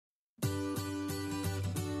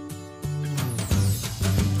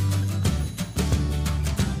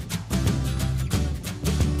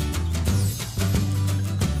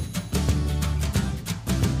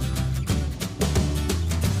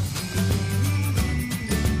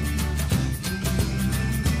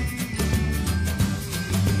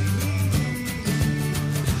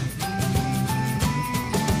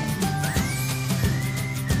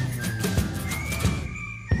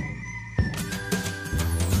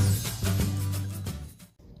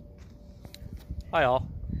Hi all,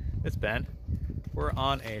 it's Ben. We're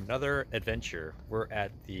on another adventure. We're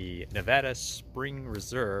at the Nevada Spring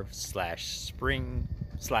Reserve /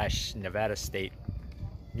 Nevada State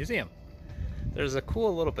Museum. There's a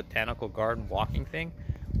cool little botanical garden walking thing,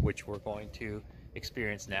 which we're going to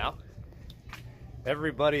experience now.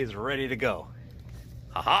 Everybody is ready to go.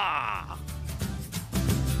 Ha-ha!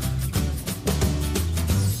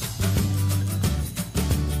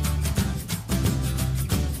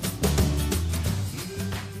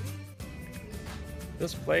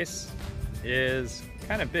 This place is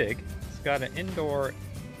kind of big. It's got an indoor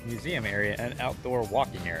museum area and outdoor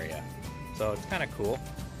walking area. So it's kind of cool.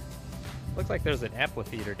 Looks like there's an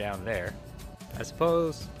amphitheater down there. I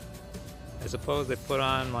suppose they put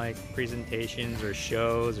on like presentations or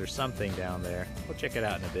shows or something down there. We'll check it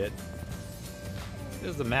out in a bit. This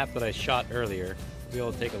is the map that I shot earlier. Be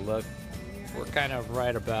able to take a look. We're kind of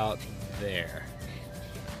right about there.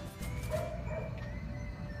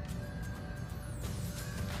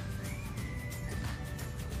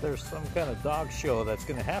 There's some kind of dog show that's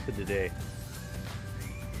going to happen today.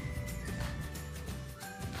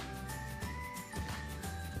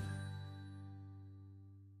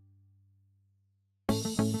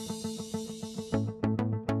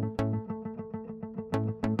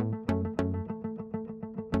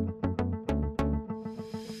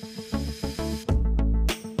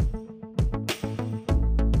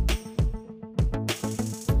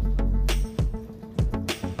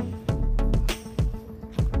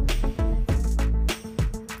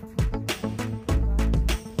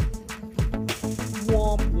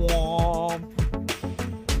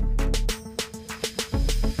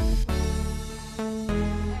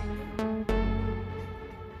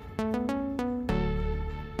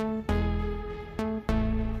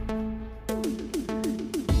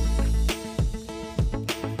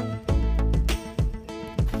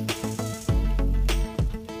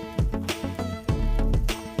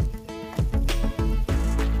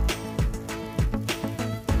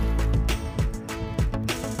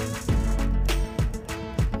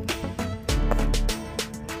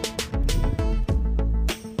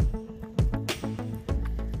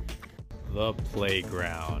 The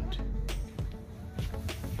playground.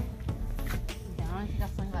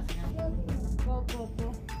 Purple,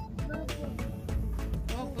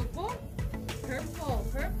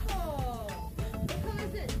 purple. What color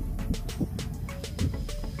is it?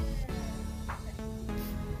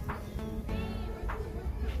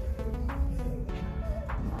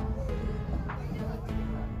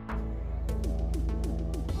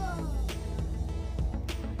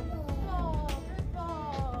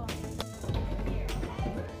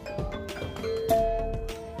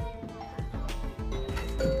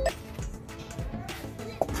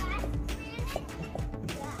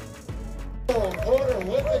 Quarter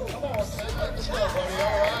with it. Come on, let's go, buddy.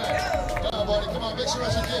 All right. Come on, buddy. Come on, make some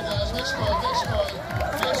noise again, guys. Make some noise. Make some noise.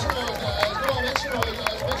 Make some noise, guys. Come on, make some noise,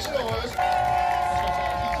 guys. Make some noise. Let's go.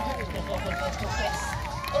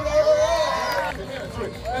 All right. And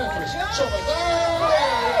three. Show me.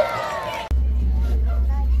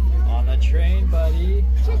 On the train, buddy.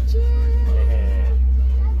 Yeah.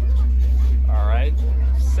 All right.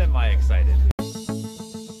 Semi-excited.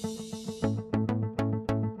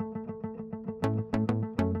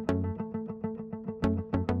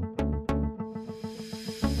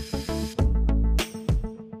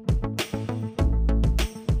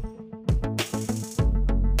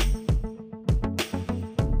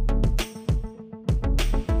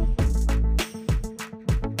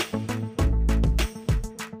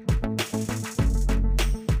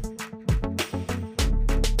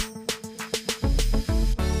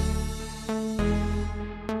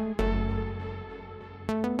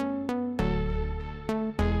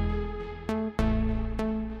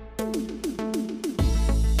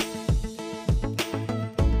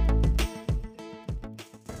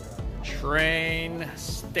 Train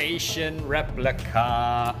station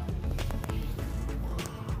replica.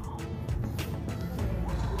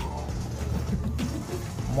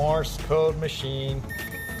 Morse code machine.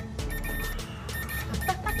 I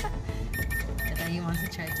thought he wants to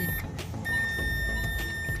try to.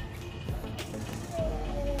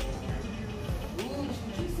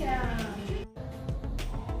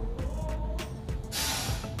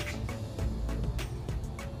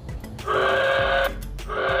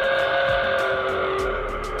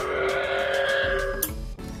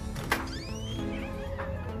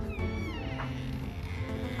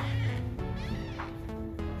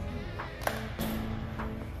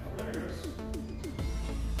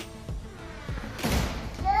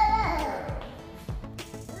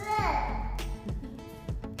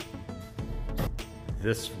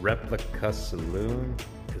 This replica saloon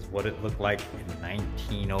is what it looked like in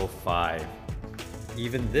 1905.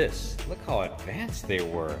 Even this, look how advanced they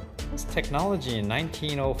were. This technology in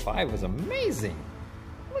 1905 was amazing.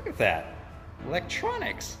 Look at that,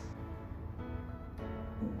 electronics.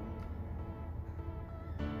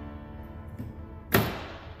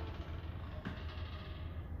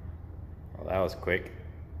 Well, that was quick.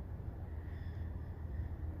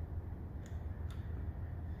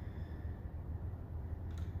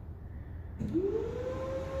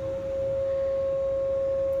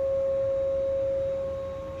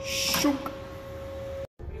 Shook.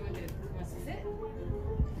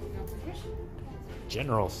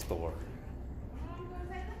 General store.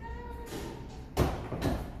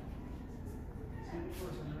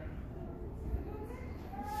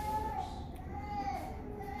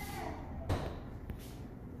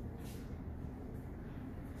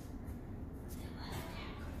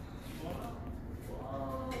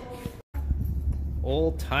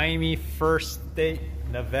 Old-timey First State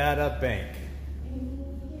Nevada Bank.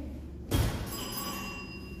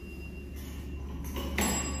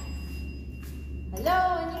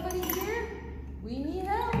 Hello, anybody here? We need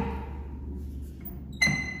help.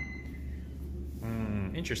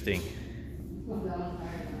 Interesting.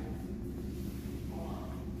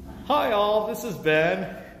 Hi all, this is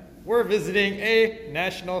Ben. We're visiting a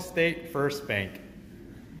National State First Bank.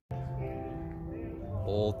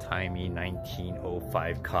 Old-timey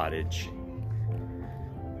 1905 cottage.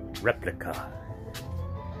 Replica.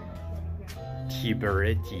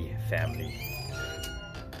 Blvd family.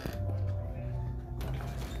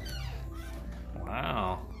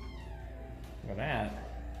 Wow. Look at that.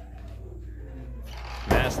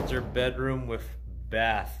 Master bedroom with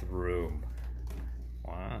bathroom.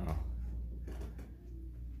 Wow.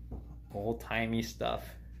 Old-timey stuff.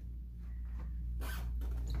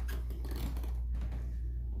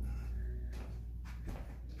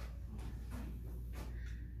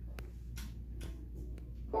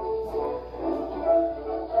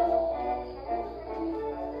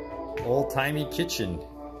 Old-timey kitchen.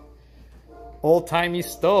 Old-timey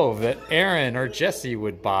stove that Aaron or Jesse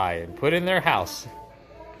would buy and put in their house.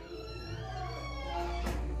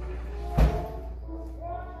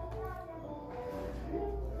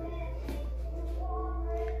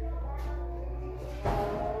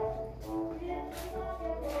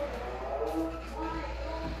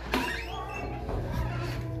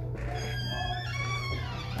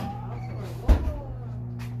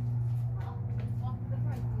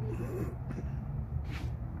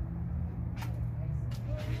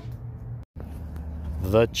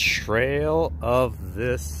 The trail of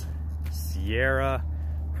this Sierra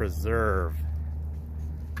Preserve.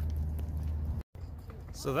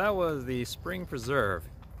 So that was the spring preserve.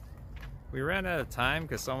 We ran out of time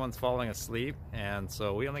because someone's falling asleep, and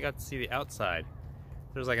so we only got to see the outside.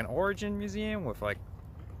 There's like an origin museum with like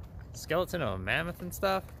skeleton of a mammoth and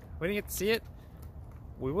stuff. We didn't get to see it.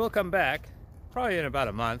 We will come back probably in about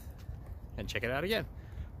a month and check it out again.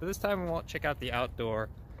 But this time we won't check out the outdoor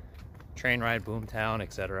train ride, Boomtown,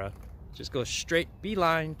 etc. Just go straight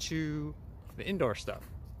beeline to the indoor stuff.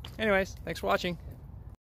 Anyways, thanks for watching.